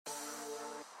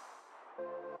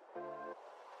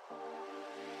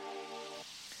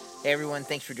Hey everyone,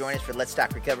 thanks for joining us for Let's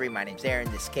Talk Recovery. My name's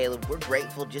Aaron, this is Caleb. We're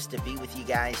grateful just to be with you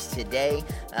guys today.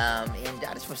 And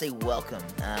I just want to say welcome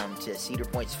to Cedar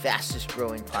Point's fastest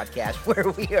growing podcast where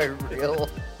we are real,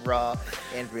 raw,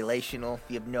 and relational.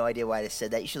 If you have no idea why I said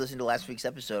that, you should listen to last week's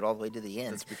episode all the way to the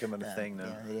end. It's becoming a thing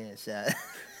now. Yeah, it is.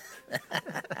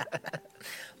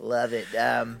 Love it.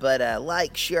 But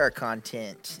like, share our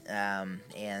content,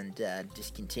 and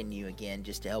just continue again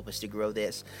just to help us to grow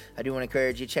this. I do want to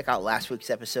encourage you to check out last week's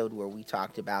episode where we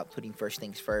talked about putting first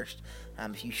things first.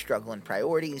 If you struggle in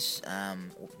priorities, or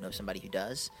know somebody who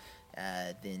does,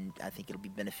 then I think it'll be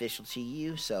beneficial to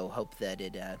you. So hope that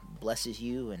it blesses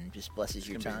you and just blesses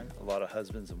your time. A lot of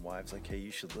husbands and wives like, hey,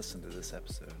 you should listen to this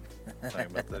episode. Talking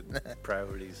about the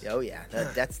priorities. Oh yeah,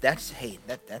 that's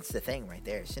the thing right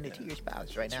there. Send it to your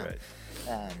spouse right now. Right.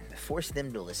 Force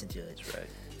them to listen to it. That's right.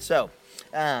 So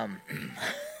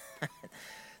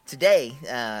today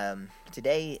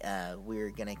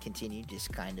we're gonna continue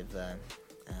just kind of.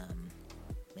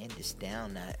 This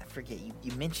down. I forget,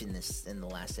 you mentioned this in the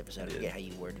last episode. I forget how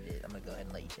you worded it. I'm going to go ahead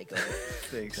and let you take over.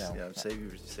 Thanks. So, yeah, save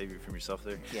you from yourself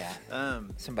there. Yeah.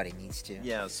 Somebody needs to.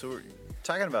 Yeah, so we're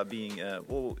talking about being, I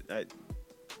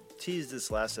teased this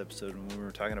last episode when we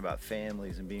were talking about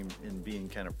families and being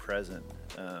kind of present.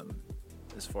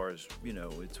 As far as,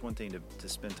 it's one thing to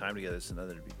spend time together, it's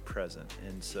another to be present.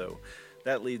 And so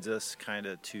that leads us kind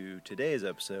of to today's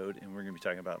episode, and we're going to be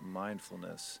talking about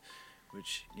mindfulness,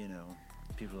 which,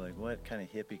 people are like, what kind of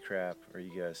hippie crap are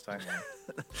you guys talking about?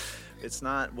 It's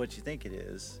not what you think it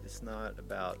is. It's not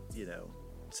about,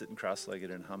 sitting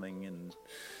cross-legged and humming and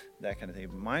that kind of thing.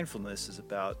 Mindfulness is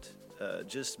about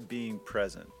just being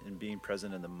present and being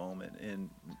present in the moment. And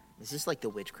is this like the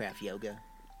witchcraft yoga?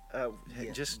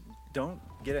 Just don't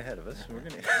get ahead of us.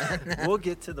 We'll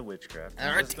get to the witchcraft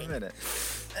in just a minute.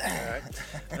 All right.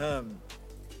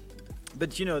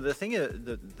 But the thing,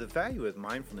 the value of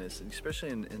mindfulness, especially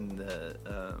in the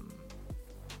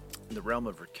realm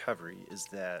of recovery, is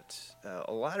that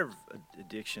a lot of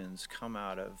addictions come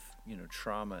out of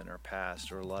trauma in our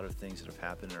past, or a lot of things that have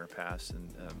happened in our past,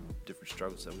 and different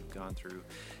struggles that we've gone through,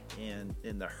 and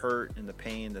the hurt and the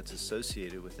pain that's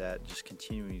associated with that, just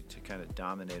continuing to kind of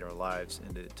dominate our lives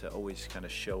and to always kind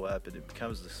of show up, and it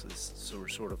becomes this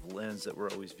sort of lens that we're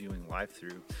always viewing life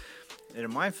through. And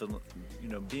in mindful,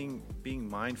 being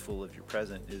mindful of your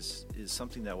present is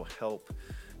something that will help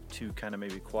to kind of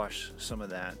maybe quash some of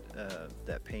that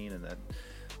pain and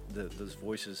those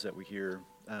voices that we hear.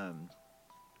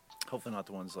 Hopefully not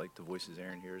the ones like the voices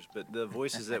Aaron hears, but the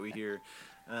voices that we hear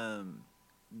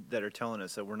that are telling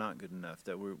us that we're not good enough,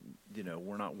 that we're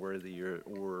not worthy,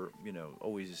 or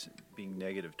always being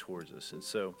negative towards us. And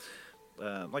so,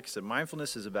 like I said,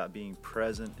 mindfulness is about being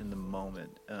present in the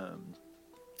moment.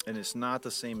 And it's not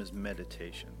the same as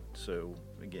meditation. So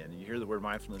again, you hear the word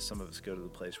mindfulness, some of us go to the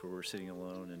place where we're sitting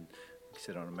alone and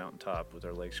sit on a mountaintop with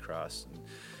our legs crossed and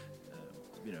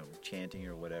chanting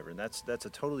or whatever. And that's a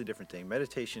totally different thing.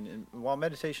 Meditation, and while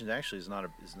meditation actually is not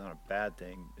a bad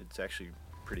thing, it's actually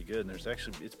pretty good. And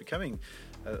it's becoming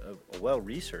a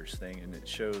well-researched thing, and it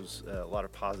shows a lot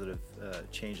of positive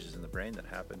changes in the brain that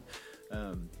happen.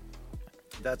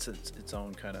 That's its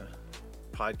own kind of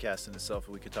podcast in itself.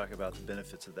 We could talk about the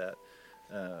benefits of that,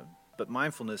 but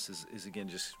mindfulness is again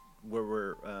just where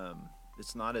we're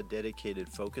it's not a dedicated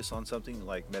focus on something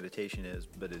like meditation is,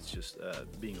 but it's just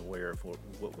being aware of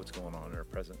what's going on in our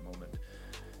present moment.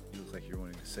 You look like you're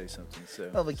wanting to say something,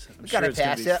 so we gotta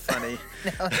pass it. Funny.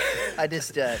 No, I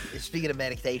just speaking of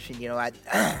meditation, I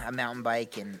mountain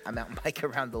bike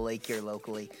around the lake here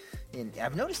locally, and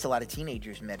I've noticed a lot of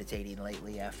teenagers meditating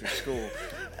lately after school.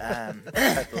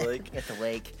 At the lake. At the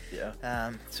lake.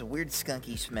 Yeah. It's a weird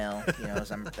skunky smell, as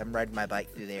I'm riding my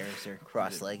bike through there as they're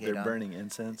cross-legged. They're burning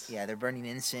incense. Yeah, they're burning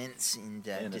incense and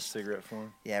in just a cigarette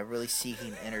form. Yeah, really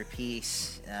seeking inner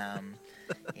peace.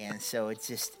 And so it's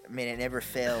just, it never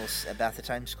fails about the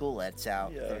time school lets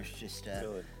out. Yeah, there's just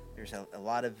there's a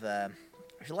lot of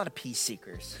peace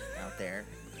seekers out there,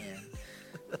 and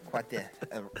quite the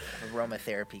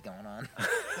aromatherapy going on.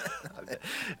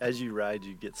 As you ride,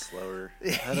 you get slower.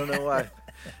 I don't know why,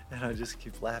 and I just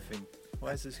keep laughing.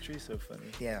 Why is this tree so funny?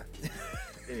 Yeah.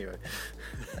 Anyway.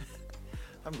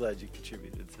 I'm glad you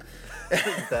contributed to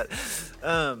that.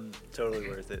 Totally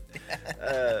worth it.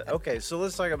 Okay, so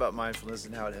let's talk about mindfulness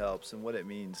and how it helps and what it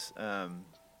means.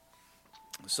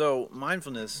 So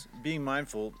mindfulness, being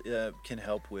mindful, can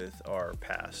help with our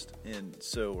past,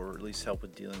 or at least help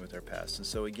with dealing with our past. And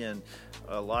so again,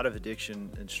 a lot of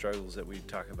addiction and struggles that we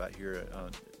talk about here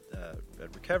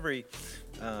at recovery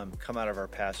come out of our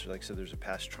past. Like, so there's a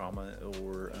past trauma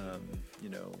or,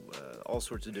 all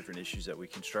sorts of different issues that we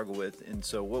can struggle with. And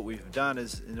so what we've done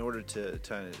is, in order to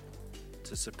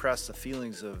suppress the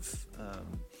feelings of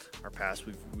our past,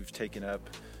 we've taken up,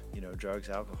 drugs,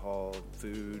 alcohol,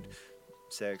 food,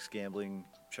 sex, gambling,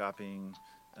 shopping,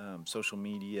 social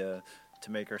media,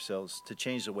 to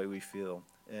change the way we feel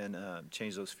and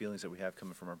change those feelings that we have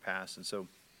coming from our past. And so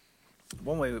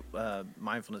one way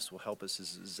mindfulness will help us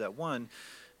is that, one,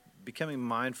 becoming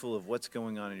mindful of what's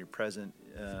going on in your present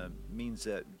means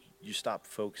that you stop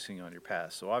focusing on your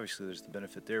past. So obviously there's the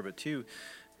benefit there, but two,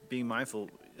 being mindful,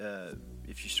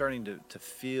 if you're starting to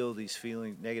feel these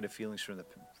negative feelings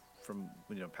from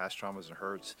past traumas and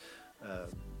hurts,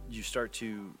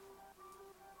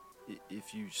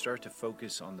 if you start to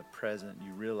focus on the present,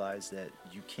 you realize that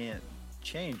you can't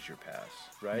change your past,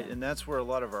 right? Yeah. And that's where a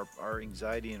lot of our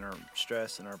anxiety and our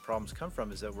stress and our problems come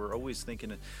from, is that we're always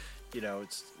thinking,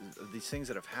 it's these things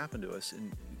that have happened to us,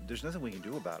 and there's nothing we can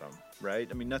do about them, right?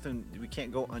 I mean, we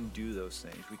can't go undo those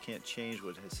things. We can't change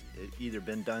what has either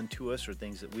been done to us or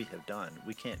things that we have done.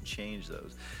 We can't change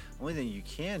those. The only thing you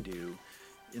can do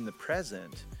in the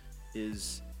present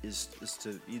is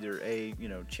to either A,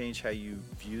 change how you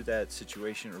view that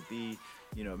situation, or B,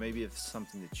 maybe if it's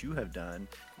something that you have done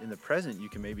in the present, you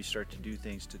can maybe start to do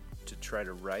things to try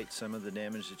to right some of the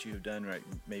damage that you have done, right?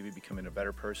 Maybe becoming a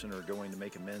better person, or going to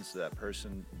make amends to that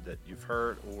person that you've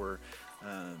hurt, or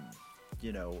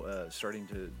starting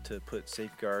to put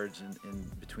safeguards in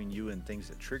between you and things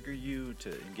that trigger you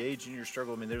to engage in your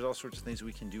struggle. I mean, there's all sorts of things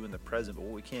we can do in the present, but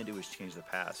what we can't do is change the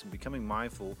past. And becoming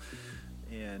mindful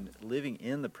and living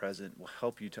in the present will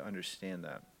help you to understand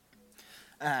that.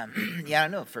 I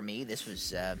know for me, this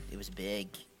was, it was big.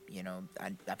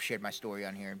 I've shared my story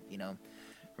on here,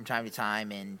 from time to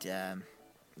time, and,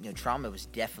 trauma was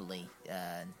definitely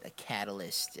a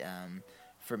catalyst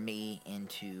for me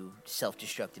into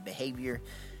self-destructive behavior.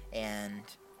 And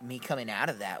me coming out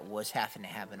of that was having to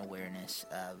have an awareness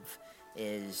of,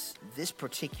 is this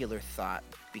particular thought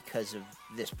because of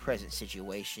this present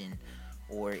situation,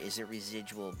 or is it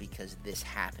residual because this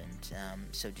happened?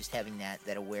 So just having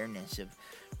that awareness of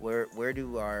where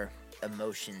do our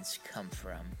emotions come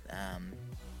from?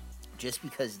 Just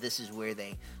because this is where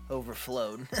they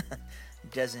overflowed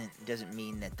doesn't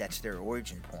mean that that's their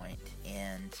origin point.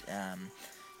 And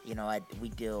we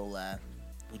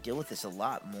deal with this a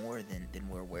lot more than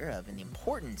we're aware of, and the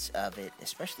importance of it,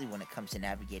 especially when it comes to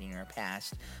navigating our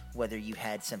past, whether you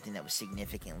had something that was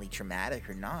significantly traumatic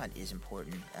or not, is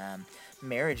important.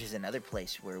 Marriage is another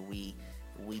place where we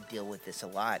deal with this a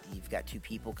lot. You've got two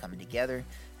people coming together,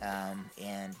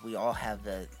 and we all have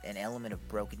an element of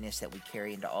brokenness that we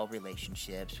carry into all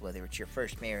relationships, whether it's your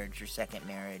first marriage, your second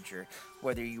marriage, or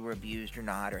whether you were abused or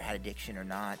not, or had addiction or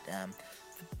not.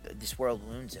 This world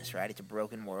wounds us, right? It's a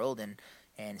broken world,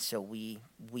 and so we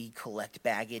collect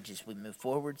baggage as we move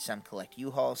forward. Some collect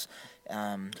U-Hauls,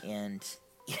 and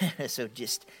so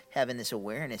just having this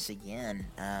awareness again,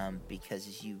 because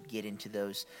as you get into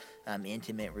those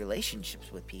intimate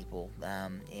relationships with people,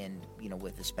 and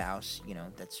with a spouse,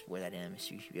 that's where that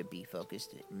intimacy should be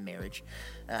focused, marriage.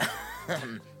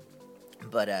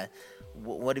 But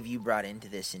what have you brought into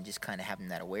this, and just kind of having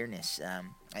that awareness?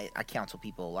 I counsel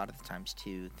people a lot of the times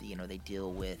too. They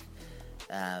deal with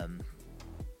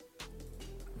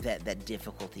that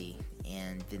difficulty,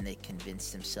 and then they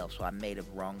convince themselves, well, I made a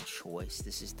wrong choice.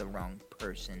 This is the wrong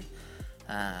person,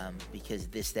 because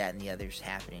this, that, and the other's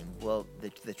happening. Well,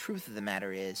 the truth of the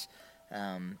matter is,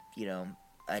 an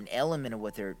element of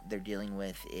what they're dealing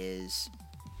with is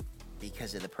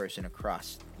because of the person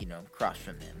across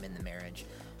from them in the marriage.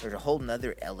 There's a whole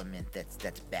nother element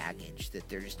that's baggage, that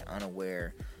they're just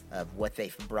unaware of what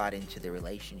they've brought into the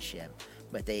relationship.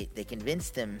 But they convince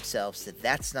themselves that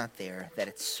that's not there, that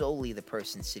it's solely the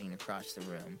person sitting across the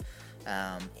room,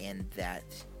 and that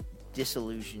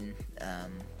disillusion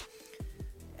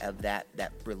of that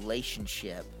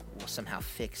relationship will somehow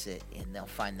fix it, and they'll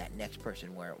find that next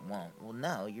person where it won't. Well,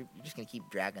 no, you're just going to keep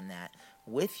dragging that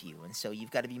with you, and so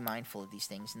you've got to be mindful of these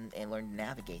things and learn to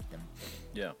navigate them.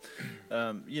 Yeah.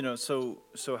 So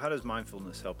how does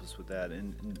mindfulness help us with that?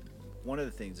 And one of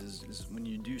the things is when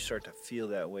you do start to feel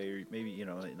that way, or maybe,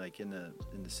 like in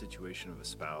the situation of a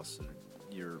spouse,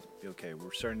 we're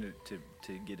starting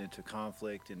to get into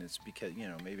conflict, and it's because,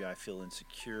 maybe I feel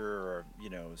insecure, or,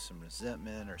 some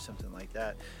resentment or something like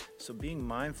that. So being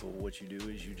mindful, what you do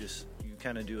is you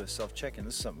kind of do a self-check, and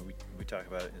this is something we talk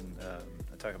about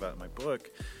I talk about in my book,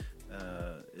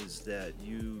 is that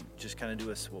you just kind of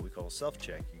do what we call a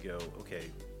self-check. You go,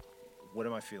 okay, what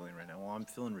am I feeling right now? Well, I'm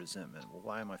feeling resentment. Well,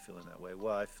 why am I feeling that way?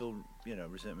 Well, I feel,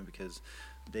 resentment because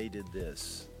they did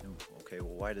this. And, okay,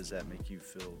 well, why does that make you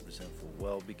feel resentful?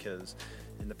 Well, because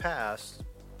in the past,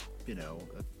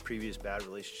 a previous bad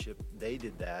relationship, they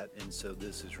did that, and so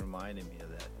this is reminding me of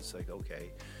that. It's like,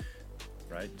 okay,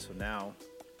 right? So now,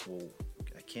 well,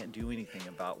 I can't do anything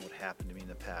about what happened to me in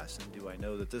the past. And do I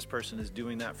know that this person is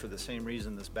doing that for the same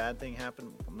reason this bad thing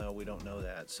happened? Well, no, we don't know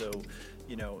that. So,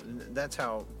 that's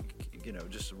how,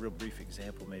 just a real brief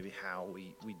example, maybe how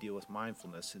we deal with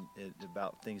mindfulness and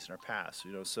about things in our past.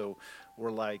 So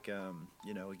we're like,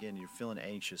 again, you're feeling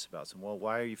anxious about something. Well,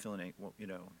 why are you feeling,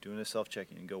 doing a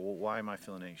self-checking and go, well, why am I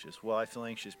feeling anxious? Well, I feel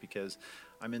anxious because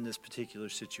I'm in this particular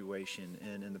situation,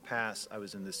 and in the past I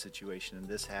was in this situation and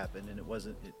this happened, and it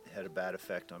had a bad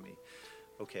effect on me.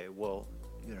 Okay, well,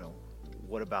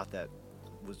 what about that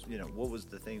was, what was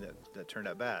the thing that turned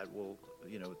out bad? Well,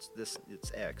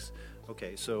 it's X.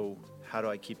 Okay, so how do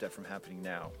I keep that from happening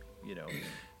now?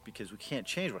 Because we can't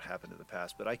change what happened in the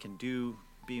past, but I can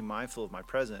be mindful of my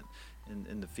present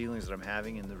and the feelings that I'm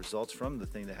having and the results from the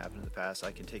thing that happened in the past.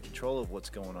 I can take control of what's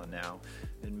going on now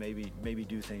and maybe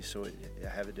do things so I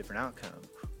have a different outcome.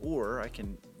 Or I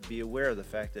can be aware of the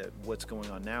fact that what's going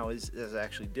on now is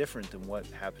actually different than what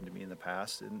happened to me in the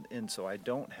past. And so I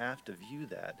don't have to view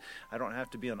that. I don't have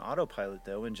to be on autopilot,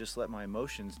 though, and just let my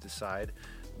emotions decide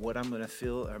what I'm going to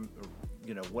feel,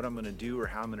 what I'm going to do or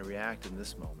how I'm going to react in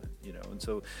this moment. And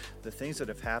so the things that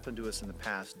have happened to us in the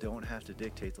past don't have to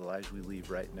dictate the lives we lead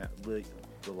right now, the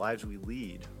lives we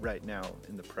lead right now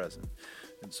in the present.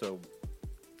 And so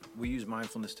we use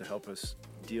mindfulness to help us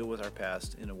deal with our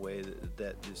past in a way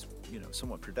that is,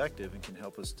 somewhat productive and can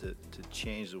help us to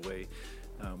change the way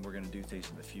we're going to do things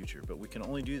in the future. But we can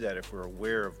only do that if we're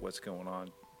aware of what's going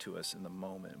on to us in the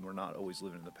moment, and we're not always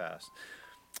living in the past.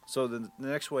 So the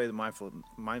next way the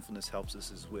mindfulness helps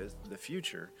us is with the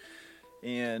future.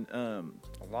 And a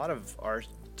lot of our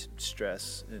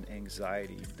stress and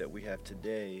anxiety that we have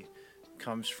today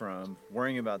comes from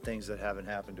worrying about things that haven't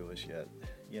happened to us yet.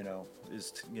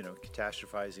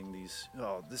 Catastrophizing these,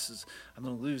 I'm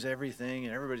going to lose everything,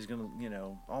 and everybody's going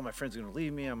to, all my friends are going to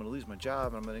leave me, I'm going to lose my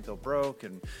job, I'm going to go broke,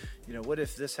 and, what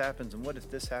if this happens, and what if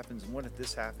this happens, and what if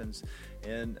this happens,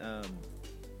 and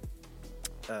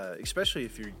especially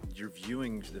if you're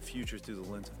viewing the future through the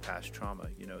lens of past trauma,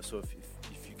 so if you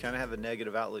kind of have a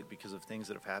negative outlook because of things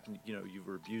that have happened, you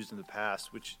were abused in the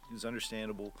past, which is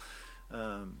understandable,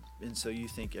 and so you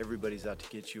think everybody's out to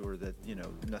get you, or that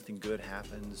nothing good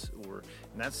happens, and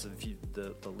that's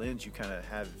the lens you kind of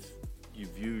have, you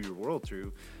view your world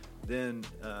through. Then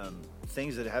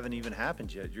things that haven't even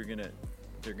happened yet,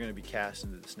 they're gonna be cast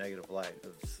into this negative light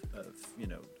of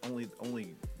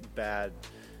only bad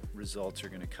results are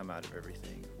going to come out of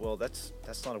everything. Well, that's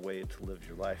not a way to live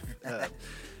your life.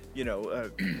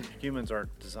 Humans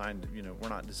aren't designed, we're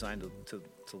not designed to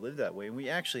live that way. And we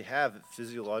actually have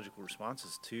physiological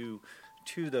responses to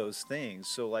those things.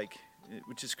 So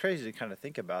which is crazy to kind of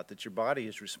think about, that your body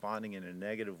is responding in a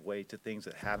negative way to things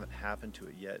that haven't happened to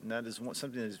it yet. And that is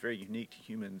something that is very unique to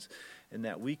humans, in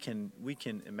that we can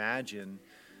imagine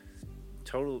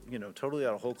totally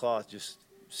out of whole cloth, just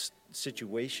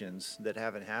situations that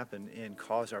haven't happened, and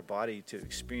cause our body to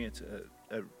experience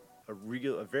a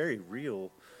very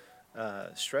real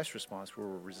stress response, where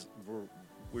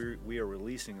we are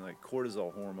releasing like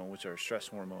cortisol hormone, which are a stress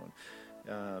hormone,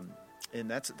 and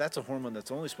that's a hormone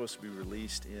that's only supposed to be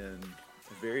released in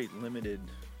very limited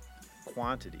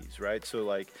quantities, right? So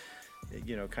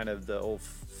kind of the old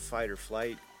fight or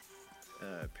flight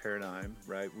paradigm,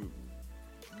 right?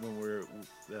 When we're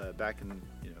back in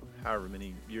however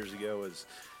many years ago, as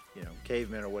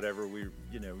cavemen or whatever,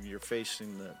 you're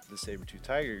facing the saber-toothed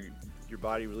tiger, your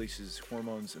body releases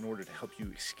hormones in order to help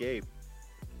you escape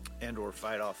and or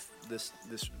fight off this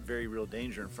very real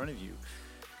danger in front of you.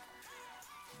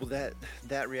 Well,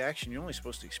 that reaction, you're only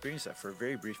supposed to experience that for a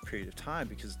very brief period of time,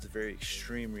 because it's a very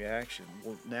extreme reaction.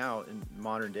 Well, now in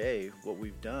modern day, what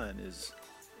we've done is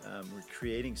we're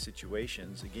creating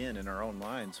situations, again, in our own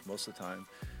minds most of the time,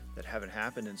 that haven't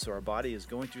happened, and so our body is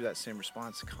going through that same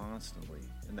response constantly,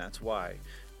 and that's why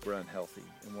we're unhealthy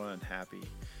and we're unhappy,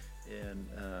 and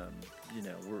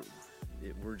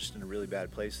we're just in a really bad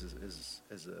place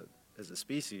as a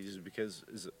species, because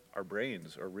our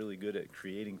brains are really good at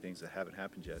creating things that haven't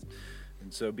happened yet.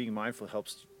 And so being mindful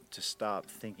helps to stop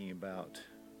thinking about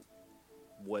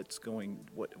what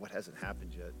hasn't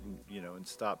happened yet, and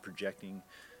stop projecting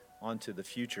onto the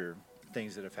future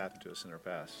things that have happened to us in our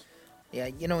past. Yeah,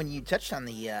 when you touched on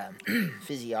the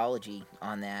physiology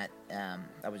on that,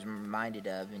 I was reminded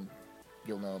of, and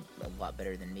you'll know a lot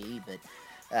better than me, but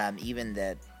even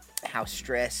that how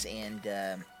stress and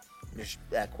there's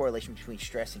a correlation between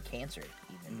stress and cancer,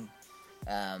 even.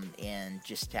 And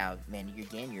just how, man,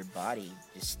 your body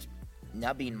just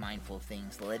not being mindful of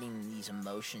things, letting these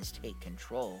emotions take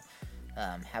control,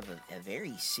 have a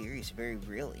very serious, very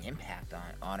real impact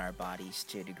on our bodies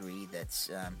to a degree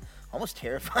that's almost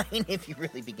terrifying if you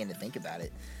really begin to think about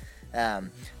it. I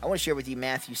want to share with you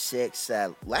Matthew 6.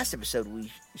 Last episode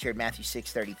we shared Matthew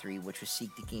 6:33, which was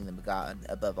seek the kingdom of God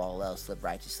above all else, live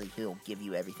righteously. He'll give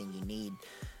you everything you need.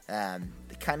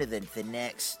 The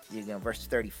next, verse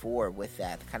 34 with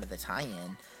that, kind of the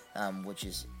tie-in, which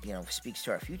is, speaks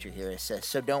to our future here. It says,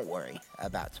 so don't worry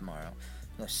about tomorrow.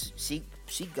 Seek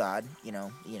God,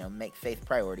 make faith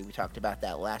priority. We talked about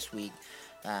that last week.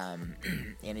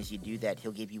 And as you do that,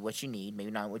 he'll give you what you need,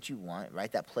 maybe not what you want,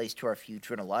 right? That plays to our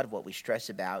future. And a lot of what we stress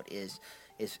about is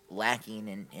lacking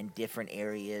in different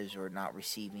areas or not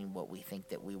receiving what we think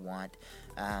that we want.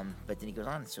 But then he goes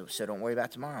on, so don't worry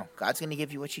about tomorrow. God's going to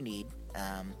give you what you need.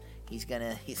 He's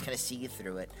gonna see you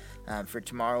through it. For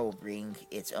tomorrow will bring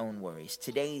its own worries.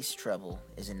 Today's trouble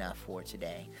is enough for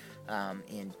today.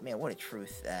 And man, what a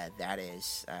truth that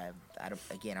is. I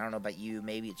don't know about you.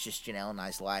 Maybe it's just Janelle and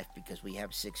I's life because we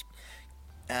have 6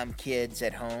 kids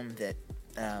at home that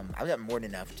I've got more than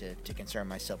enough to concern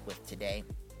myself with today.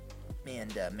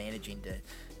 And managing to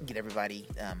get everybody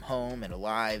home and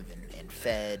alive and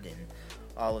fed and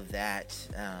all of that.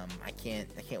 I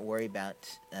can't worry about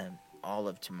all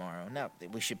of tomorrow. Now,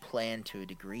 we should plan to a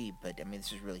degree, but I mean,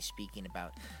 this is really speaking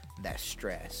about that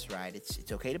stress, right?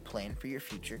 It's okay to plan for your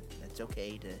future. It's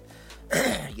okay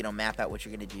to, map out what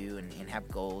you're going to do and have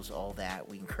goals, all that.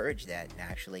 We encourage that,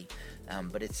 actually.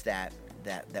 But it's that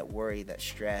worry, that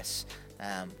stress,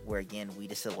 where, again, we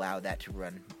just allow that to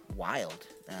run wild.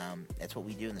 That's what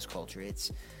we do in this culture.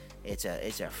 It's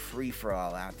a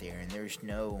free-for-all out there, and there's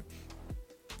no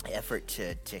effort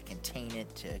to contain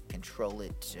it, to control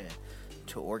it,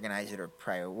 to organize it or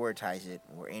prioritize it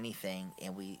or anything,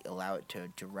 and we allow it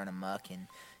to run amok in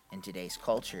today's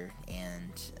culture,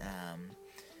 and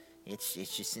it's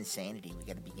just insanity. We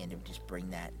got to begin to just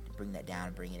bring that down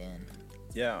and bring it in.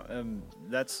 Yeah,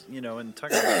 that's and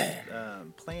talking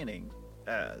about planning.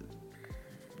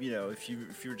 If you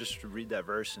were just to read that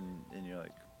verse and you're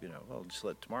like, well, just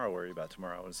let tomorrow worry about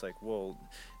tomorrow. And it's like, well,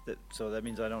 so that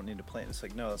means I don't need to plan. It's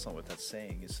like, no, that's not what that's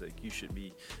saying. It's like you should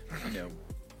be,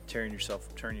 turning yourself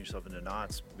into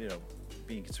knots,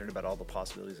 being concerned about all the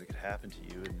possibilities that could happen to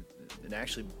you. And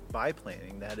actually, by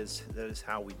planning, that is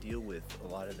how we deal with a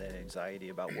lot of that anxiety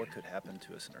about what could happen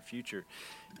to us in our future.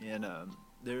 And I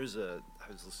was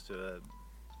listening to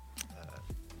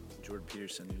Jordan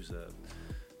Peterson,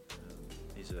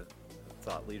 he's a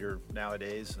thought leader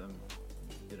nowadays.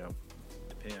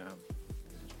 Depending on,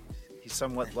 he's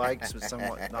somewhat liked, but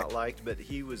somewhat not liked. But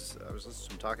I was listening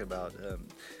to him talking about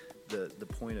the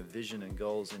point of vision and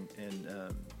goals, and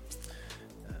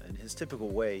in his typical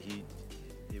way, he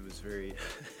was very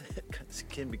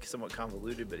can be somewhat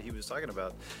convoluted. But he was talking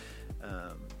about,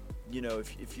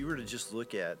 if you were to just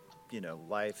look at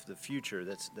life, the future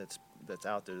that's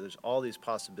out there, there's all these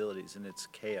possibilities, and it's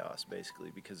chaos basically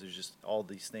because there's just all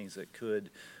these things that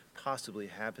could possibly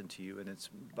happen to you. And it's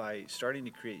by starting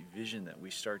to create vision that we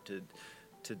start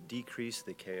to decrease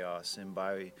the chaos. And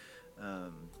by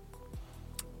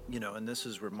and this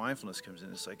is where mindfulness comes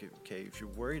in. It's like, okay, if you're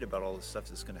worried about all the stuff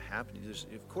that's going to happen, there's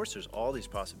all these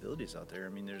possibilities out there. I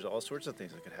mean, there's all sorts of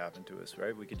things that could happen to us,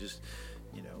 right? We could just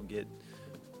get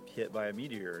hit by a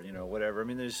meteor, whatever. I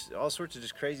mean, there's all sorts of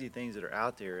just crazy things that are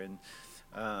out there, and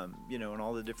and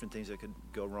all the different things that could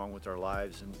go wrong with our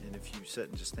lives. And if you sit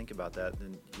and just think about that,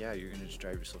 then yeah, you're going to just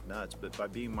drive yourself nuts. But by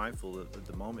being mindful of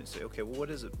the moment, say, okay, well, what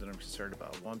is it that I'm concerned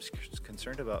about? Well, I'm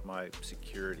concerned about my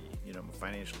security, my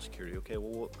financial security. Okay,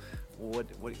 well, what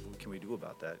can we do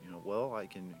about that? Well, I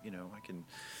can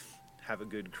have a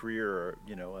good career, or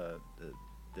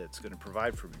that's going to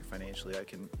provide for me financially. I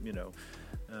can,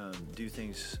 do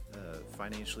things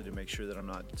financially to make sure that I'm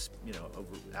not,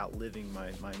 outliving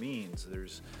my means.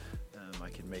 I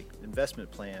can make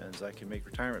investment plans. I can make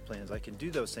retirement plans. I can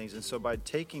do those things. And so by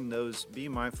taking those,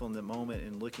 being mindful in the moment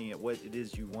and looking at what it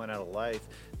is you want out of life,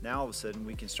 now all of a sudden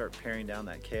we can start paring down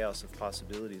that chaos of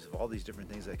possibilities of all these different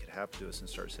things that could happen to us, and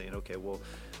start saying, okay, well,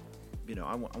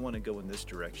 I want to go in this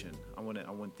direction. I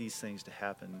want these things to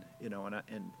happen,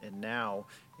 and now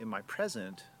in my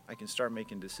present, I can start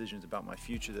making decisions about my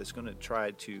future that's going to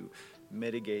try to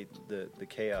mitigate the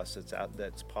chaos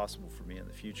that's possible for me in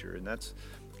the future. And that's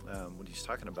what he's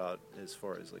talking about as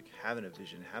far as like having a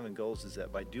vision, having goals, is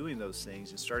that by doing those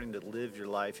things and starting to live your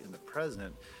life in the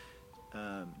present,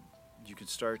 you can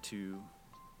start to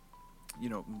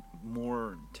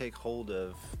more take hold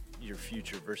of your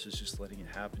future versus just letting it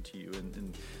happen to you,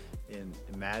 and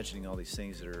imagining all these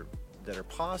things that are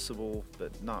possible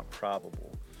but not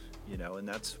probable, and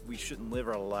we shouldn't live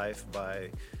our life by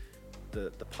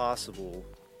the possible,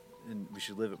 and we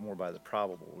should live it more by the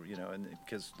probable, and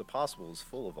because the possible is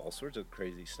full of all sorts of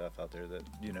crazy stuff out there that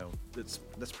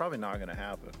that's probably not going to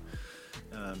happen,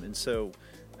 and so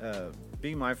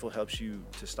being mindful helps you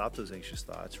to stop those anxious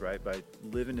thoughts, right? By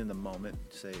living in the moment.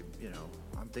 Say,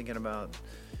 I'm thinking about,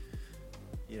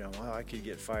 well, I could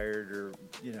get fired, or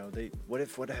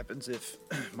what happens if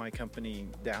my company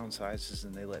downsizes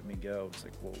and they let me go? It's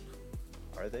like, well,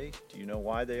 are they? Do you know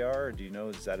why they are? Or do you know,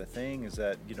 is that a thing? Is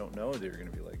that you don't know they're going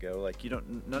to be let go? Like,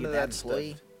 none of that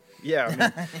stuff. Yeah,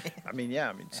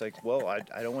 it's like, well,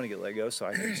 I don't want to get let go, so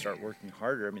I can start working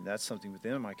harder. I mean, that's something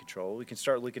within my control. We can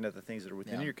start looking at the things that are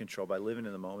within your control by living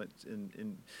in the moment.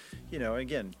 And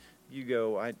again, you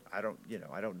go, I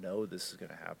don't know this is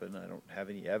going to happen. I don't have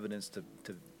any evidence to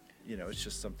it's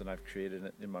just something I've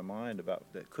created in my mind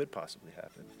about that could possibly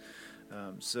happen.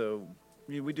 So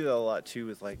we do that a lot too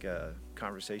with like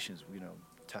conversations,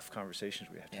 tough conversations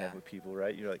we have to have with people,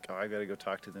 right? You're like, oh, I got to go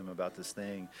talk to them about this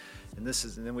thing, and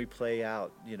then we play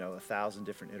out 1,000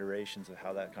 different iterations of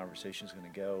how that conversation is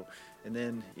going to go, and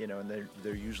then and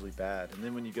they're usually bad, and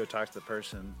then when you go talk to the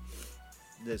person,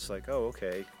 it's like, oh,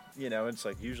 okay, it's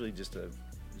like usually just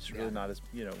it's really not as,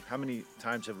 how many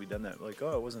times have we done that? Like,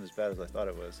 oh, it wasn't as bad as I thought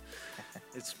it was.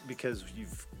 It's because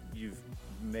you've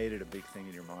made it a big thing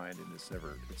in your mind, and it's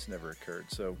never occurred.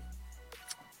 So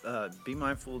be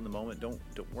mindful in the moment. Don't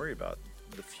worry about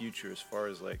the future as far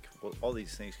as like, well, all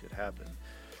these things could happen.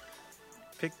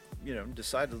 Pick,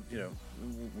 decide to,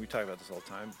 we talk about this all the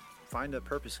time. Find the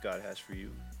purpose God has for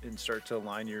you and start to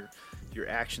align your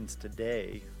actions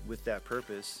today with that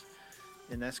purpose.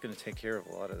 And that's going to take care of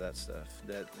a lot of that stuff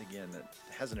that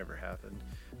hasn't ever happened.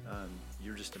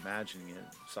 You're just imagining it.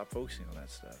 Stop focusing on that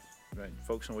stuff, right?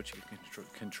 Focus on what you can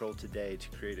control today to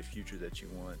create a future that you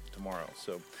want tomorrow.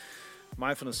 So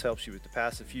mindfulness helps you with the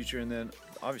past, the future, and then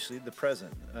obviously the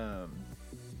present.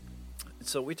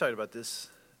 So we talked about this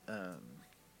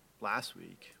last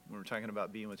week when we were talking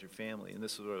about being with your family, and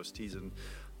this is what I was teasing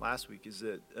last week, is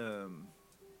that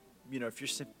if you're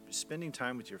spending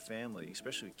time with your family,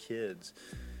 especially with kids,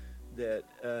 that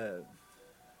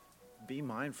be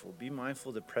mindful of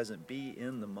the present, be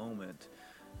in the moment.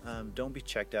 Don't be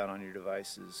checked out on your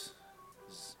devices.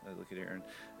 I look at Aaron.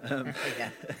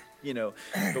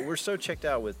 But we're so checked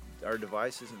out with our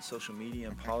devices and social media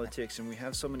and politics, and we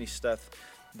have so many stuff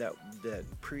that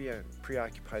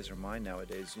preoccupies our mind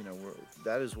nowadays.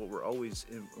 That is what we're always,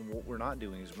 and what we're not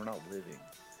doing is we're not living.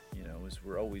 Is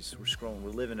we're scrolling, we're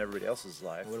living everybody else's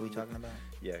life. What are we talking about?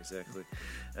 Yeah, exactly.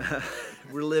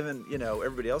 We're living,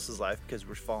 everybody else's life because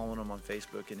we're following them on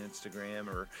Facebook and Instagram,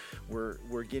 or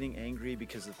we're getting angry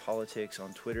because of politics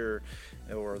on Twitter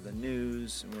or the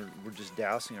news, and we're just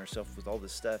dousing ourselves with all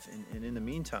this stuff. And in the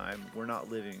meantime, we're not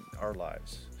living our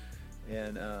lives.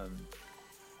 And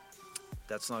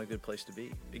that's not a good place to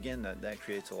be. Again, that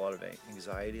creates a lot of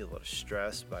anxiety, a lot of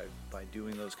stress by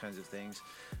doing those kinds of things,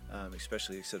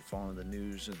 especially, like I said, following the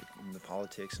news and the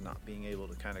politics, and not being able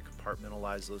to kind of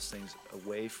compartmentalize those things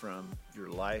away from your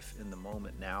life in the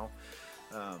moment now.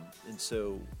 And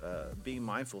so being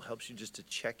mindful helps you just to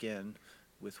check in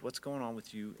with what's going on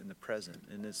with you in the present.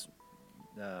 And it's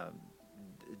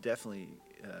definitely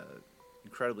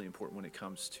incredibly important when it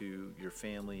comes to your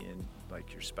family and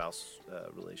like your spouse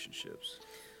relationships.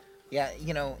 Yeah,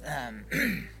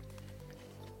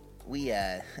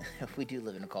 we do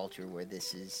live in a culture where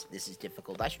this is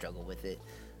difficult. I struggle with it.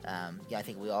 I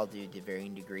think we all do to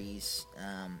varying degrees.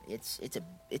 It's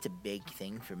a big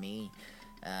thing for me.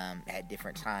 At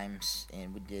different times,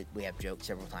 and we have joked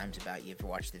several times about, you ever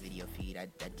watch the video feed, I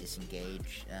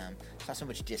disengage. It's not so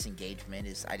much disengagement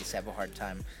as I just have a hard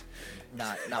time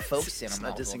not focusing. It's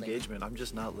not disengagement. I'm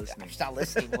just not listening. I'm just not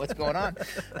listening. What's going on?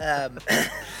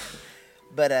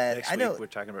 But next I know week we're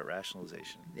talking about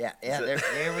rationalization. Yeah.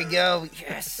 There we go.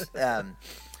 Yes.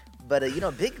 But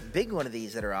big one of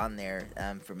these that are on there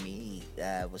for me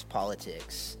was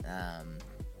politics.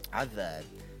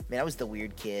 I was the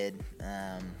weird kid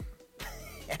at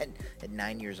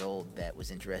 9 years old that was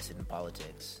interested in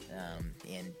politics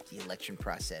and the election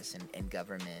process and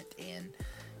government. And,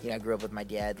 I grew up with my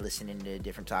dad listening to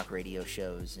different talk radio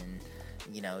shows and,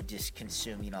 just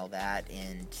consuming all that.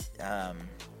 And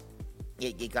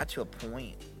it got to a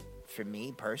point for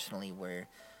me personally where,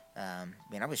 I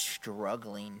was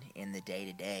struggling in the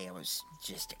day-to-day. I was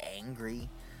just angry.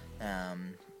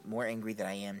 More angry than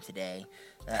I am today.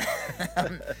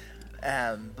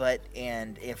 But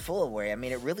and in full aware, I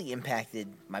mean, it really impacted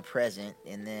my present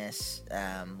in this,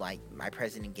 like my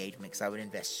present engagement, because I would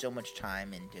invest so much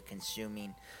time into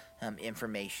consuming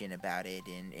information about it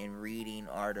and reading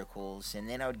articles, and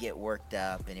then I would get worked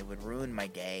up, and it would ruin my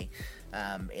day.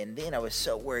 And then I was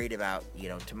so worried about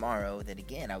tomorrow that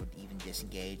again I would even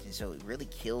disengage, and so it really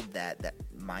killed that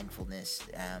mindfulness,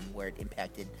 where it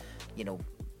impacted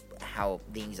how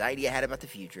the anxiety I had about the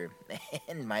future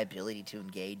and my ability to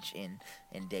engage in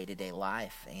day-to-day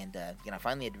life. And I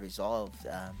finally had to resolve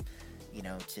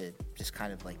to just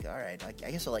kind of like, all right, I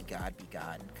guess I'll let God be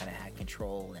God and kind of have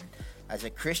control. And as a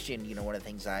Christian, one of the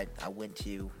things I went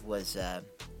to was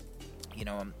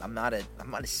I'm not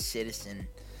a citizen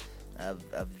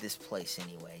of this place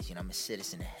anyways. I'm a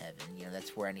citizen of heaven.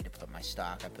 That's where I need to put my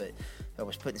stock. I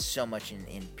was putting so much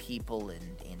in people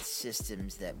and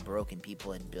systems that broken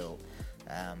people had built,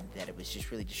 that it was just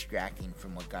really distracting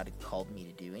from what God had called me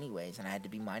to do anyways, and I had to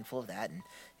be mindful of that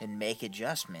and make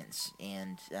adjustments.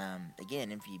 And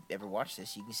again, if you ever watch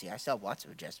this, you can see I still have lots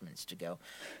of adjustments to go,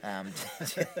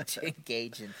 to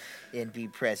engage and be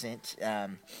present,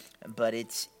 but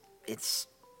it's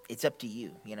up to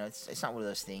you. It's not one of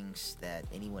those things that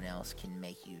anyone else can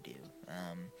make you do.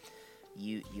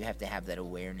 You have to have that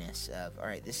awareness of, all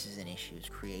right, this is an issue. It's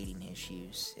creating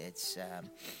issues. It's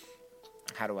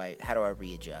how do I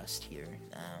readjust here,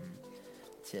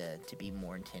 to be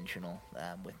more intentional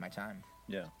with my time.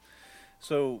 Yeah.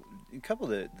 So a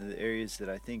couple of the areas that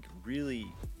I think really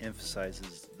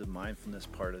emphasizes the mindfulness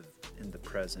part of in the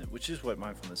present, which is what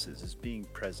mindfulness is being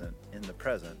present in the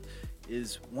present,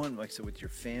 is one, like I said, with your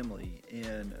family.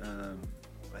 And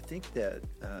I think that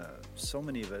so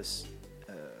many of us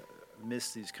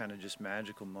miss these kind of just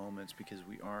magical moments because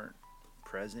we aren't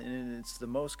present. And it's the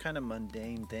most kind of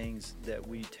mundane things that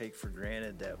we take for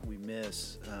granted that we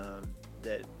miss,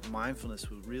 that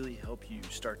mindfulness will really help you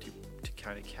start to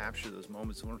kind of capture those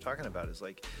moments. And what I'm talking about is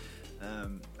like,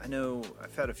 I know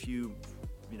I've had a few,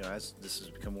 as this has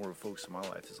become more of a focus in my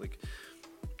life, it's like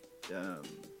a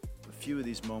few of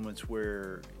these moments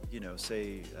where,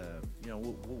 say,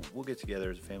 we'll get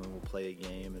together as a family, we'll play a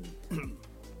game, and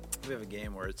we have a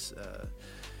game where it's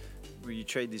where you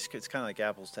trade these. It's kind of like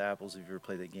apples to apples. If you ever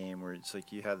played that game, where it's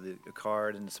like you have a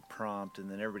card and it's a prompt, and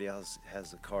then everybody else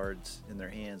has the cards in their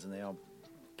hands, and they all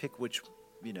pick which,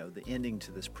 the ending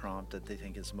to this prompt that they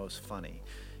think is most funny,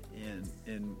 and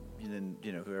then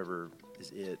whoever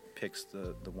is it picks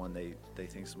the one they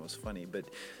think is the most funny. But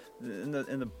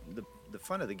the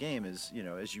fun of the game is,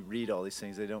 as you read all these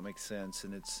things, they don't make sense,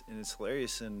 and it's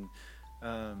hilarious. And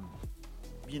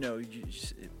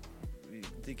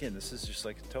again, this is just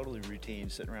like totally routine,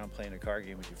 sitting around playing a card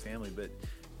game with your family. But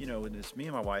when it's me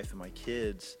and my wife and my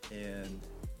kids, and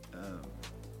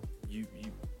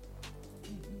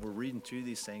we're reading through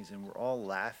these things and we're all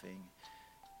laughing.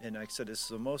 And like I said, it's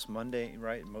the most mundane,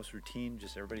 right? Most routine,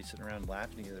 just everybody sitting around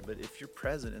laughing together. But if you're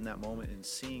present in that moment and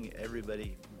seeing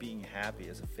everybody being happy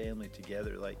as a family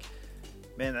together, like,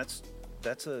 man,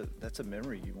 that's a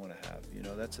memory you want to have.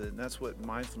 That's what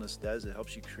mindfulness does. It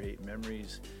helps you create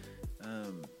memories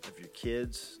of your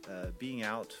kids, being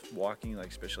out walking, like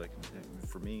especially like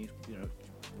for me,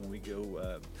 when we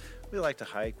go, we like to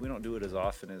hike. We don't do it as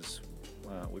often as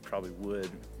we probably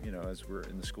would, as we're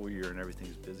in the school year and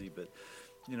everything's busy. But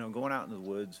going out in the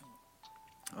woods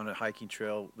on a hiking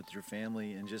trail with your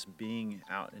family and just being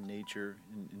out in nature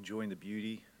and enjoying the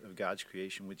beauty of God's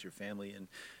creation with your family, and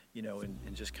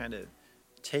and just kind of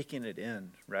taking it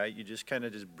in, right? You just kind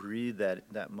of just breathe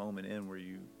that moment in, where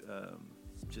you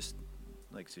just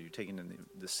like, so you're taking in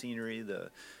the scenery,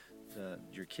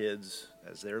 your kids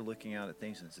as they're looking out at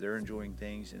things, as they're enjoying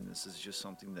things. And this is just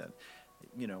something that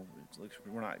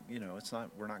we're not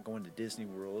we're not going to Disney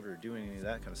World or doing any of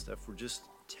that kind of stuff. We're just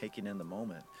taking in the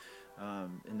moment,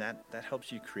 and that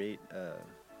helps you create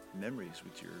memories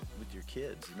with your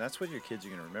kids. And that's what your kids are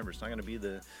going to remember. It's not going to be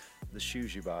the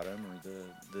shoes you bought them,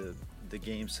 or the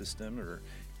game system, or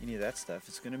any of that stuff.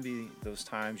 It's going to be those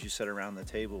times you sat around the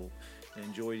table and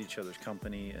enjoyed each other's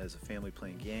company as a family,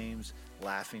 playing games,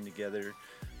 laughing together,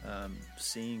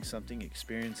 seeing something,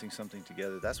 experiencing something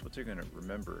together. That's what they're going to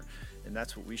remember, and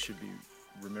that's what we should be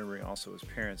remembering also as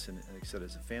parents, and like I said,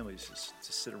 as a family, is just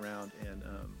to sit around and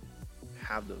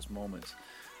have those moments.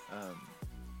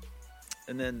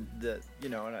 And then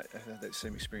and I had that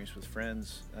same experience with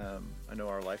friends. I know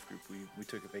our life group, we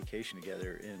took a vacation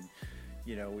together, and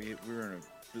we were in a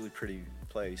really pretty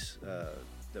place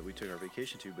that we took our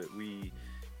vacation to, but we,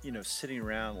 sitting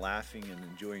around laughing and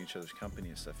enjoying each other's company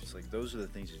and stuff, it's like those are the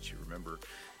things that you remember.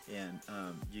 And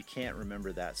you can't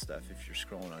remember that stuff if you're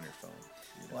scrolling on your phone.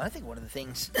 Well, I think one of the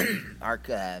things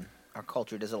our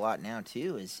culture does a lot now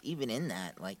too is even in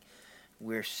that, like,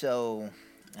 we're so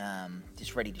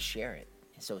just ready to share it.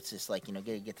 So it's just like,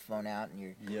 get the phone out and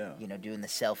you're doing the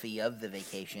selfie of the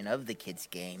vacation, of the kids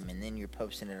game, and then you're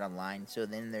posting it online. So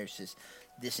then there's this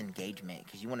disengagement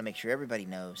because you want to make sure everybody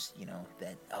knows,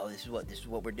 that, oh, this is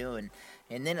what we're doing.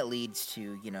 And then it leads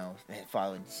to,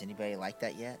 following. Does anybody like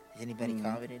that yet? Has anybody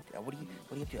commented? Oh, what do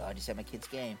you do? Oh, I just had my kids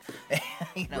game.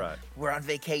 Right. We're on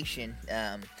vacation.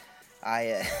 And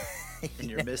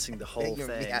you're missing the whole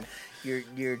thing. Yeah,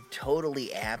 you're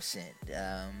totally absent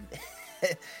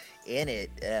in it,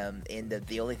 and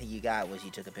the only thing you got was you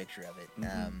took a picture of it.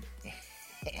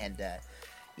 And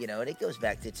it goes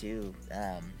back to too.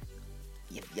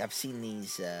 I've seen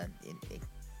these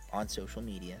on social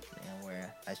media,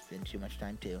 where I spend too much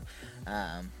time too.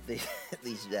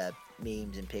 These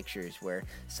memes and pictures where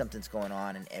something's going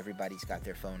on and everybody's got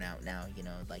their phone out now,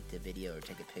 like to video or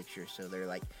take a picture. So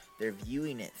they're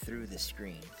viewing it through the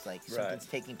screen. It's like something's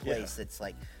taking place that's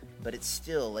like, but it's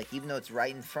still like, even though it's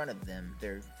right in front of them,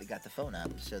 they got the phone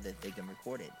up so that they can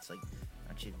record it. It's like, why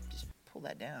don't you just pull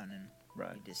that down and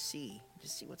you just see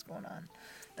what's going on.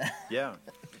 Yeah.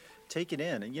 Take it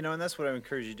in, and that's what I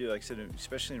encourage you to do. Like I said,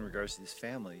 especially in regards to this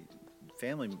family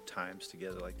times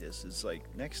together like this. It's like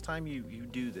next time you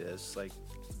do this, like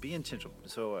be intentional.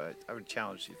 So I would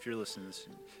challenge you, if you're listening to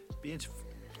this,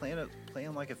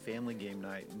 plan like a family game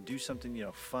night and do something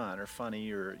fun or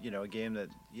funny or a game that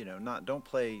don't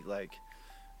play like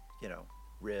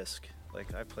Risk.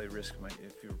 Like I play Risk.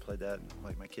 If you ever played that,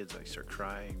 like my kids like start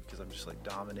crying because I'm just like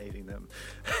dominating them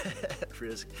at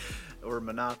Risk, or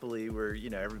Monopoly, where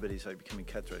everybody's like becoming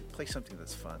cutthroat. Play something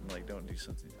that's fun. Like don't do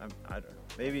something. I don't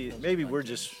know. Maybe we're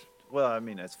just. Well, I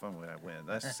mean that's fun when I win.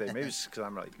 That's to say, maybe it's because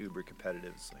I'm like uber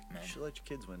competitive. It's like you should let your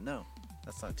kids win. No,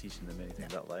 that's not teaching them anything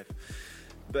about life.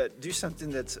 But do something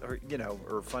that's or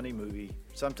a funny movie,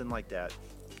 something like that.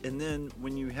 And then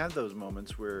when you have those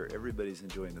moments where everybody's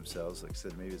enjoying themselves, like I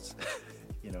said, maybe it's,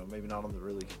 maybe not on the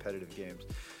really competitive games,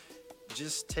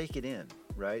 just take it in,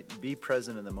 right? Be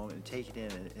present in the moment and take it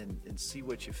in and see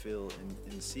what you feel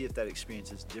and see if that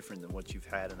experience is different than what you've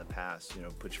had in the past.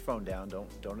 Put your phone down.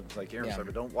 Don't like Aaron said,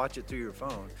 but don't watch it through your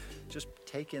phone. Just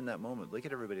take in that moment. Look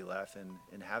at everybody laughing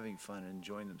and having fun and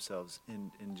enjoying themselves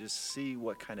and just see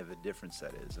what kind of a difference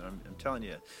that is. And I'm telling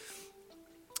you,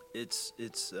 it's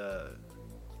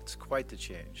quite the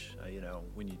change,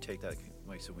 when you take that,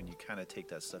 like I said, when you kind of take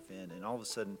that stuff in, and all of a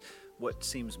sudden, what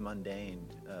seems mundane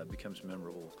becomes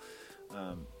memorable.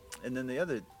 And then the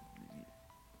other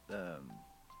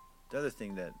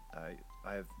thing that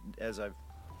I've as I've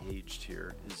aged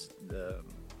here is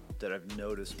that I've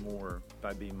noticed more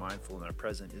by being mindful in our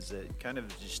present is that kind of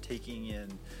just taking in,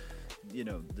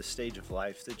 the stage of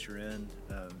life that you're in.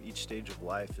 Each stage of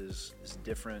life is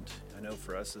different. I know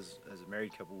for us as a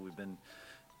married couple, we've been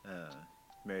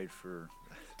married for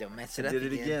don't mess it up did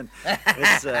it again.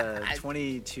 It's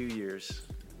 22 years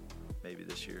maybe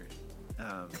this year.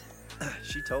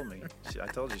 She told me, I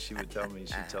told you she would tell me,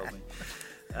 she told me.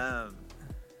 I'll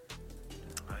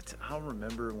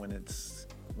remember when it's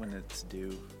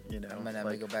due, I'm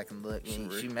gonna go back and look.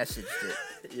 She messaged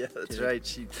it. Yeah, that's right.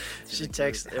 She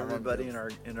texted everybody in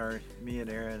our me and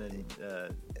Aaron and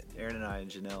Aaron and I and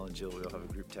Janelle and Jill, we all have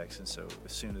a group text, and so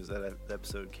as soon as that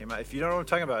episode came out, if you don't know what I'm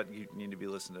talking about, you need to be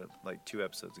listening to like 2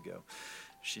 episodes ago.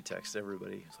 She texted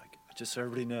everybody. It's like, just so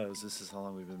everybody knows, this is how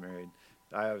long we've been married.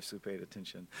 I obviously paid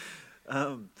attention.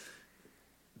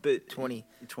 But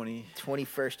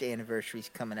 21st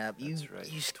anniversary's coming up. That's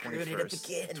right. You screwed it up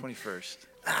again. 21st.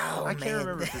 Oh, I can't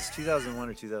remember if it's 2001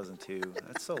 or 2002.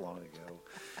 That's so long ago.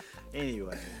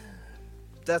 Anyway,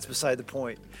 that's beside the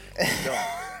point. Don't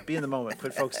be in the moment.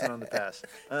 Quit focusing on the past.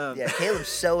 Caleb's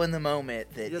so in the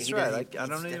moment that that's right. I'm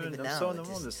so in the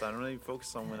moment. I don't even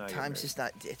focus on when I. Time's just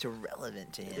not. It's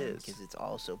irrelevant to him because it's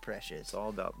all so precious. It's all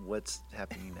about what's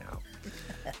happening now.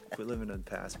 Quit living in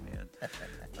the past,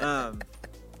 man.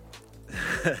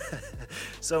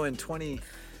 So in 21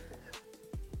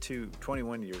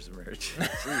 years of marriage.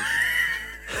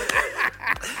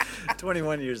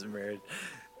 21 years of marriage.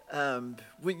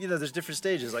 There's different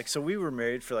stages. Like, so we were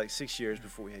married for like 6 years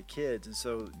before we had kids, and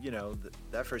so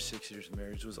that first 6 years of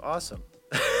marriage was awesome.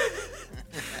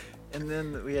 And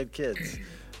then we had kids,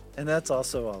 and that's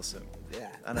also awesome.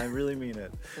 Yeah. And I really mean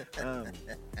it.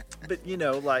 But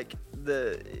like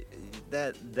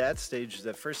that stage,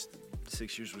 that first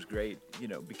 6 years was great,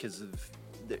 because of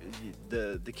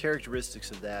the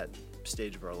characteristics of that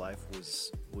stage of our life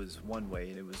was one way,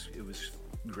 and it was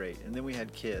great. And then we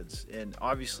had kids, and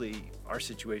obviously our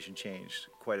situation changed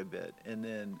quite a bit,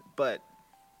 but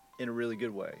in a really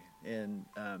good way. And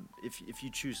if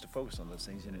you choose to focus on those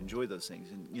things and enjoy those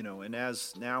things, and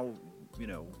as now,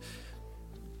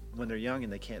 when they're young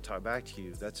and they can't talk back to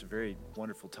you, that's a very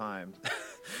wonderful time.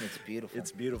 It's beautiful.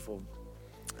 It's beautiful.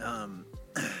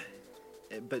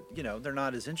 But they're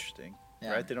not as interesting,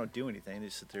 right? They don't do anything. They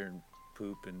sit there and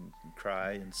poop and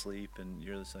cry and sleep, and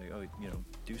you're just like, oh,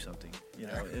 do something,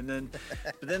 but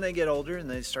then they get older and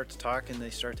they start to talk and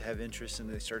they start to have interests and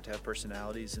they start to have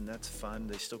personalities, and that's fun.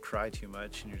 They still cry too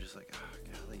much and you're just like, oh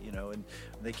golly, and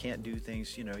they can't do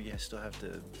things, you still have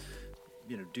to,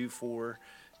 do for,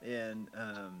 and,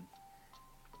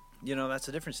 that's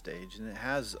a different stage, and it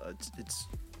has,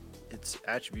 it's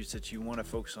attributes that you want to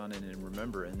focus on and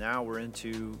remember. And now we're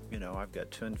into, I've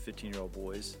got 2 and 15-year-old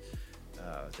boys,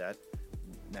 that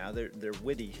now they're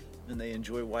witty and they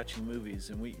enjoy watching movies,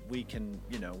 and we can,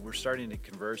 we're starting to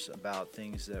converse about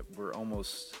things that we're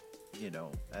almost,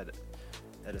 at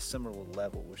a similar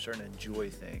level. We're starting to enjoy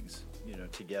things,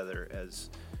 together as,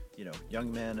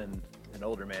 young men and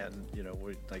older men.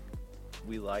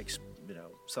 We like,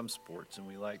 some sports, and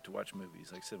we like to watch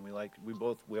movies. Like I said, we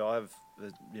all have,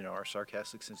 our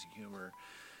sarcastic sense of humor,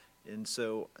 and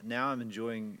so now I'm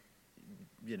enjoying,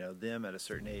 them at a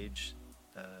certain age.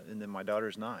 And then my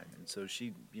daughter's 9, and so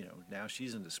she, now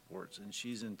she's into sports, and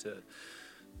she's into,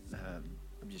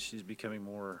 she's becoming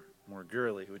more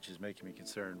girly, which is making me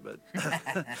concerned. But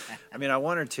I mean, I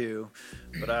want her to,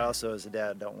 but I also, as a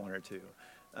dad, don't want her to.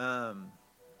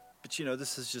 But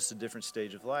this is just a different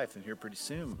stage of life, and here pretty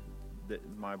soon, that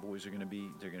my boys are going to be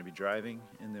driving,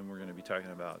 and then we're going to be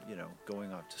talking about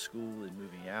going off to school and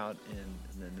moving out, and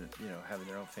then having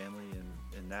their own family,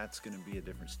 and that's going to be a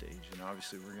different stage, and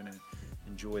obviously we're going to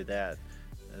enjoy that.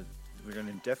 We're going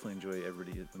to definitely enjoy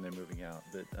everybody when they're moving out,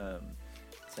 but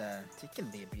it can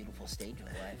be a beautiful stage of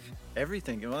life.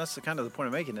 Everything. Well, that's the point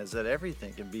I'm making, is that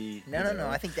everything can be. No.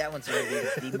 I think that one's going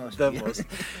to be the most.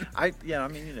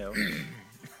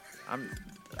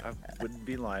 I wouldn't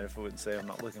be lying if I wouldn't say I'm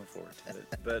not looking forward to it.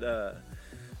 But,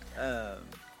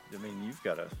 you've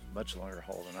got a much longer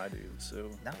haul than I do, so.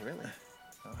 Not really.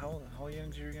 How young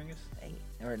is your youngest? 8.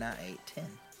 Or not 8, 10.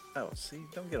 Oh, see,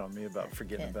 don't get on me about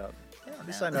forgetting 10. about. At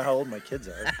least I know how old my kids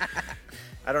are.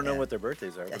 I don't know what their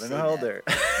birthdays are, but I know how old they're.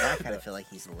 I kind of feel like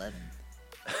he's 11.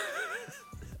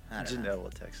 Janelle will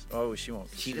text. Oh, she won't.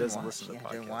 She doesn't listen to the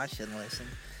podcast. She doesn't watch, she doesn't listen.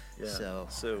 Yeah.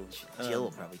 So Jill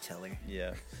will probably tell her.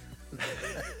 Yeah.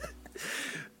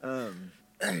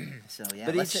 So yeah,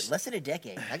 but less than a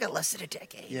decade. I got less than a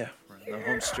decade. Yeah, the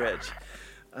home stretch.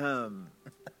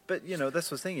 But that's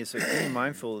the thing, is being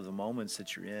mindful of the moments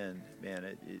that you're in,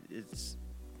 man. It's,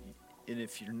 and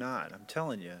if you're not, I'm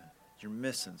telling you, you're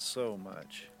missing so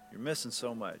much. You're missing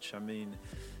so much. I mean,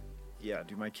 yeah.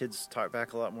 Do my kids talk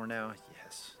back a lot more now?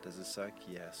 Yes. Does it suck?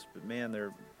 Yes. But man,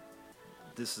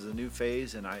 this is a new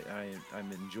phase, and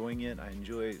I'm enjoying it. I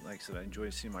enjoy, like I said, I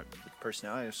enjoy seeing my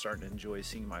personality. I'm starting to enjoy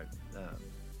seeing my,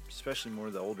 especially more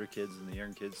of the older kids and the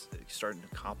young kids, starting to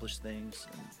accomplish things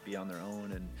and be on their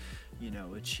own, and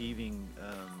achieving,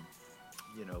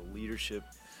 leadership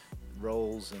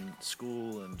roles in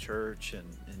school and church, and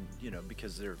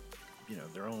because they're,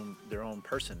 their own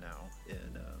person now,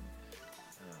 and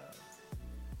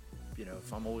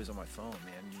if I'm always on my phone,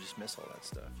 man, you just miss all that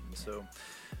stuff. And so,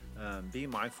 be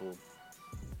mindful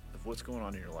of what's going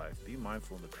on in your life. Be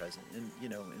mindful in the present. And,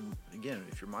 and again,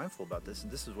 if you're mindful about this,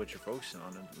 and this is what you're focusing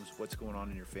on, and what's going on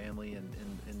in your family, and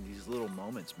these little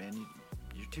moments, man,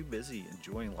 you're too busy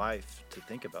enjoying life to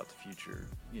think about the future,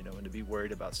 and to be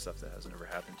worried about stuff that hasn't ever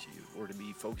happened to you, or to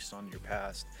be focused on your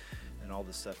past and all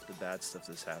the stuff, the bad stuff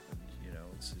that's happened.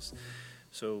 It's just,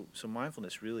 so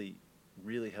mindfulness really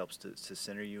helps to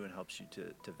center you, and helps you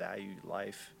to value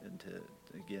life, and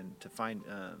to find,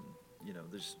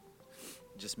 there's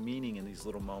just meaning in these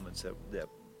little moments that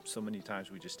so many times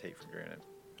we just take for granted.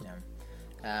 Yeah.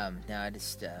 Now I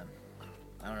just, I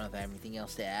don't know if I have anything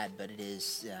else to add, but it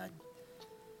is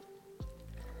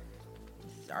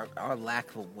our lack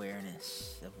of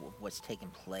awareness of what's taking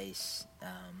place.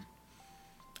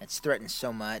 It's threatened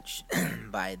so much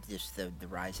by just the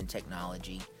rise in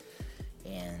technology,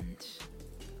 and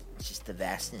just the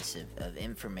vastness of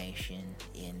information,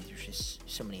 and there's just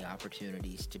so many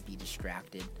opportunities to be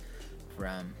distracted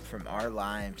from our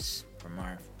lives,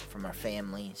 from our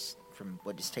families, from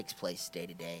what just takes place day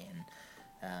to day.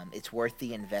 And it's worth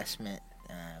the investment.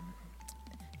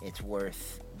 It's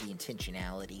worth the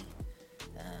intentionality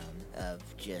of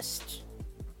just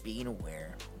being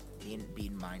aware,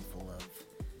 being mindful of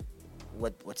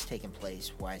what's taking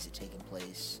place, why is it taking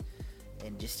place,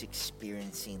 and just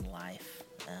experiencing life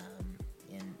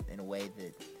in a way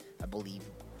that I believe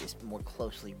this more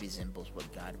closely resembles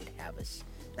what God would have us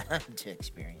to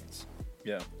experience.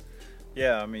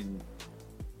 Yeah. I mean,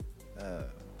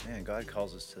 man, God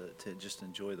calls us to just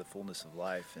enjoy the fullness of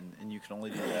life, and you can only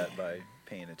do that by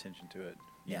paying attention to it.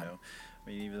 You know, I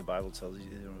mean, even the Bible tells you,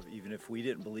 even if we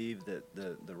didn't believe that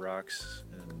the rocks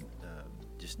and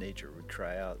just nature would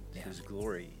cry out His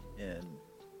glory, and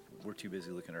we're too busy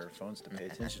looking at our phones to pay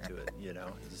attention to it. You know,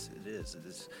 it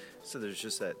is. So there's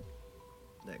just that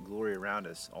glory around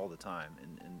us all the time,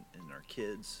 and our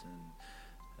kids and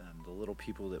the little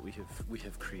people that we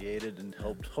have created and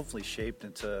hopefully shaped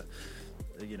into,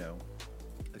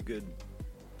 a good,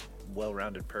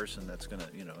 well-rounded person that's gonna,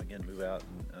 again, move out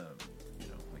and,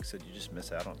 like I said, you just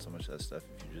miss out on so much of that stuff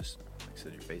if you just, like I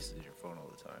said, your face is your phone all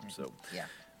the time. So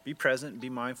be present, be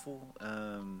mindful.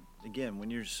 Again, when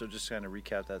you're just kind of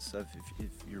recap that stuff,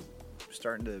 if you're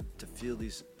starting to feel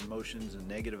these emotions and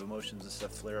negative emotions and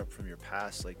stuff flare up from your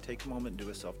past, like take a moment and do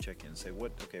a self-check-in and say,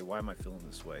 why am I feeling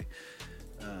this way?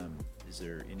 Is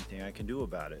there anything I can do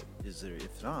about it?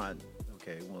 If not,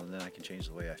 okay, well, then I can change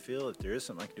the way I feel. If there is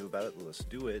something I can do about it, let's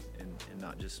do it and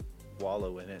not just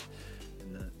wallow in it,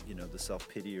 in the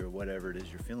self-pity or whatever it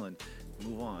is you're feeling.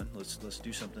 Move on. Let's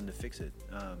do something to fix it.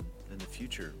 In the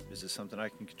future, is this something I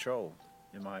can control?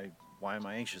 Why am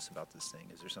I anxious about this thing?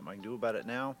 Is there something I can do about it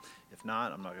now? If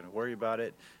not, I'm not going to worry about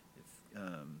it.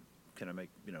 Can I make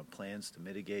plans to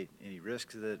mitigate any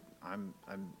risks that I'm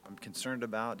concerned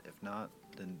about? If not,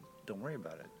 then don't worry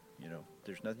about it.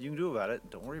 There's nothing you can do about it.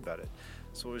 Don't worry about it.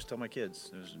 So I always tell my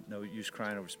kids, there's no use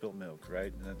crying over spilt milk,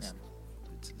 right? And that's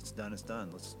it's done. It's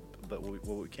done. But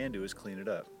what we can do is clean it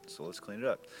up. So let's clean it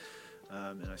up.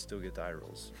 And I still get the eye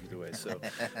rolls either way. So,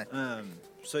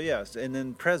 and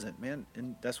then present, man.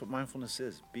 And that's what mindfulness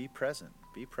is. Be present.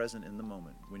 Be present in the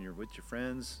moment. When you're with your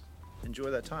friends,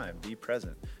 enjoy that time. Be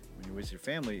present. When you're with your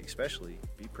family, especially,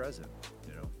 be present.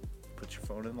 Put your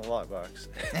phone in the lockbox.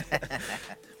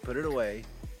 Put it away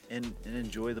and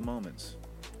enjoy the moments.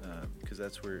 Because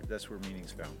that's where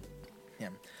meaning's found. Yeah.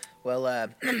 Well,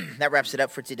 that wraps it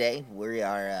up for today. We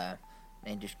are...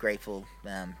 and just grateful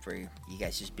for you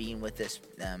guys just being with us,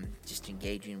 just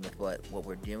engaging with what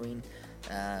we're doing.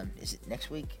 Is it next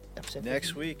week?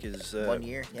 Next week is 1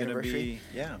 year anniversary.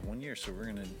 1 year. So we're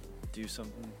gonna do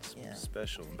something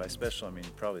special. And by special, I mean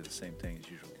probably the same thing as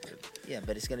usual.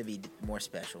 But it's gonna be more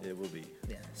special. It will be.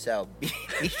 Yeah. So be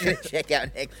sure to check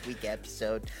out next week's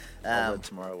episode. I'll let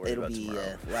tomorrow. It'll be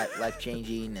life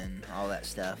changing and all that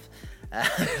stuff.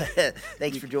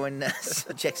 Thanks for joining us.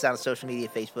 Check us out on social media,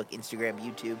 Facebook, Instagram,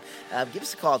 YouTube. Give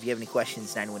us a call if you have any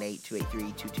questions,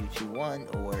 918-283-2221,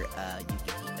 or you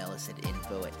can email us at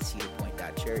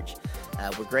info@cedarpoint.church.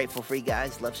 We're grateful for you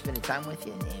guys. Love spending time with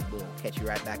you, and we'll catch you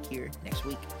right back here next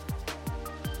week.